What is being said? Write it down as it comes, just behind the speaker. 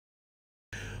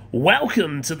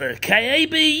Welcome to the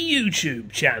KAB YouTube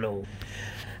channel,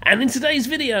 and in today's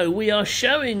video we are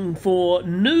showing for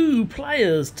new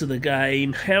players to the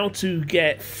game how to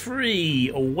get free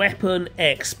weapon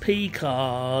XP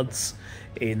cards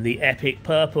in the Epic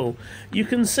Purple. You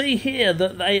can see here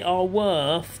that they are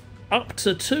worth up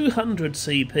to 200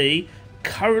 CP,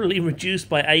 currently reduced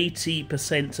by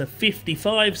 80% to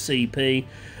 55 CP,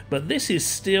 but this is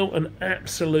still an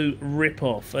absolute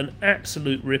rip-off,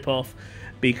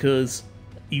 because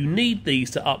you need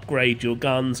these to upgrade your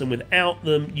guns, and without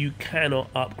them you cannot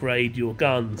upgrade your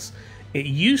guns. It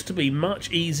used to be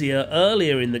much easier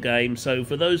earlier in the game, so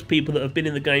for those people that have been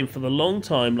in the game for the long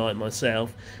time like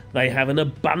myself, they have an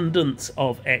abundance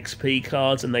of XP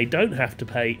cards and they don't have to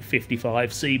pay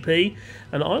 55 CP,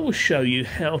 and I will show you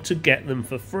how to get them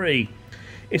for free.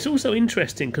 It's also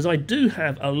interesting because I do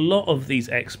have a lot of these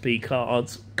XP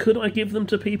cards. Could I give them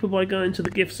to people by going to the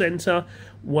gift centre?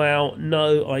 Well,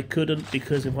 no, I couldn't,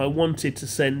 because if I wanted to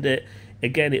send it,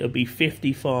 again, it would be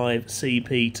 55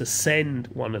 CP to send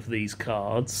one of these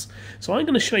cards. So I'm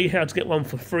going to show you how to get one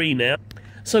for free now.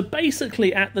 So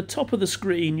basically at the top of the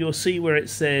screen you'll see where it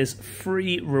says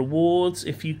free rewards.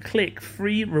 If you click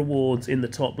free rewards in the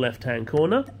top left hand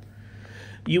corner,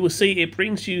 you will see it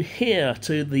brings you here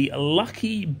to the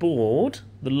lucky board.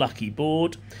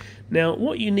 Now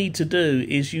what you need to do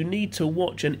is you need to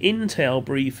watch an intel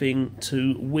briefing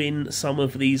to win some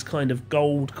of these kind of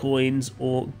gold coins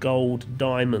or gold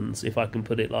diamonds, if I can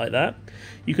put it like that.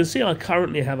 You can see I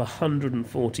currently have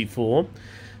 144,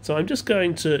 so I'm just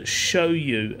going to show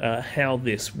you how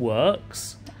this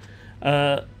works.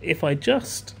 If I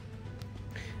just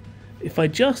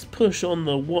push on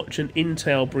the watch an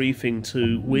intel briefing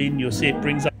to win, you'll see it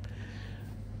brings up,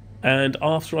 and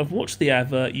after I've watched the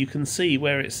advert you can see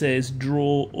where it says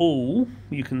draw all.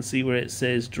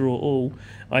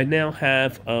 I now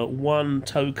have one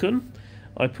token.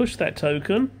 I push that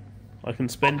token, I can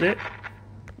spend it.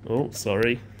 Oh,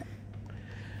 sorry.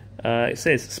 It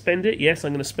says spend it. Yes,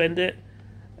 I'm going to spend it,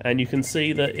 and you can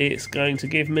see that it's going to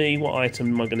give me, what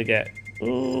item am I going to get?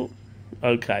 Oh,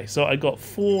 okay, so I got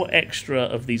 4 extra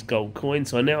of these gold coins,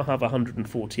 so I now have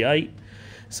 148.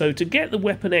 So to get the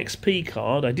weapon XP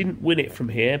card, I didn't win it from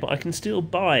here, but I can still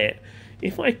buy it.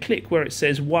 If I click where it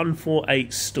says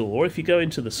 148 store, if you go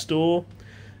into the store,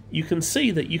 you can see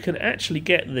that you can actually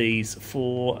get these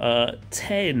for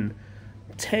 10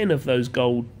 of those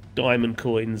gold diamond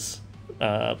coins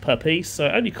per piece, so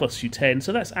it only costs you 10,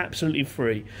 so that's absolutely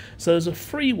free. So there's a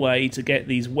free way to get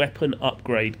these weapon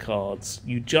upgrade cards.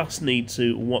 You just need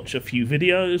to watch a few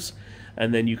videos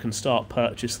and then you can start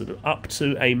purchasing them up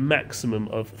to a maximum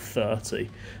of 30.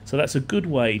 So that's a good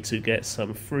way to get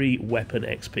some free weapon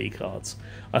XP cards.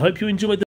 I hope you enjoyed the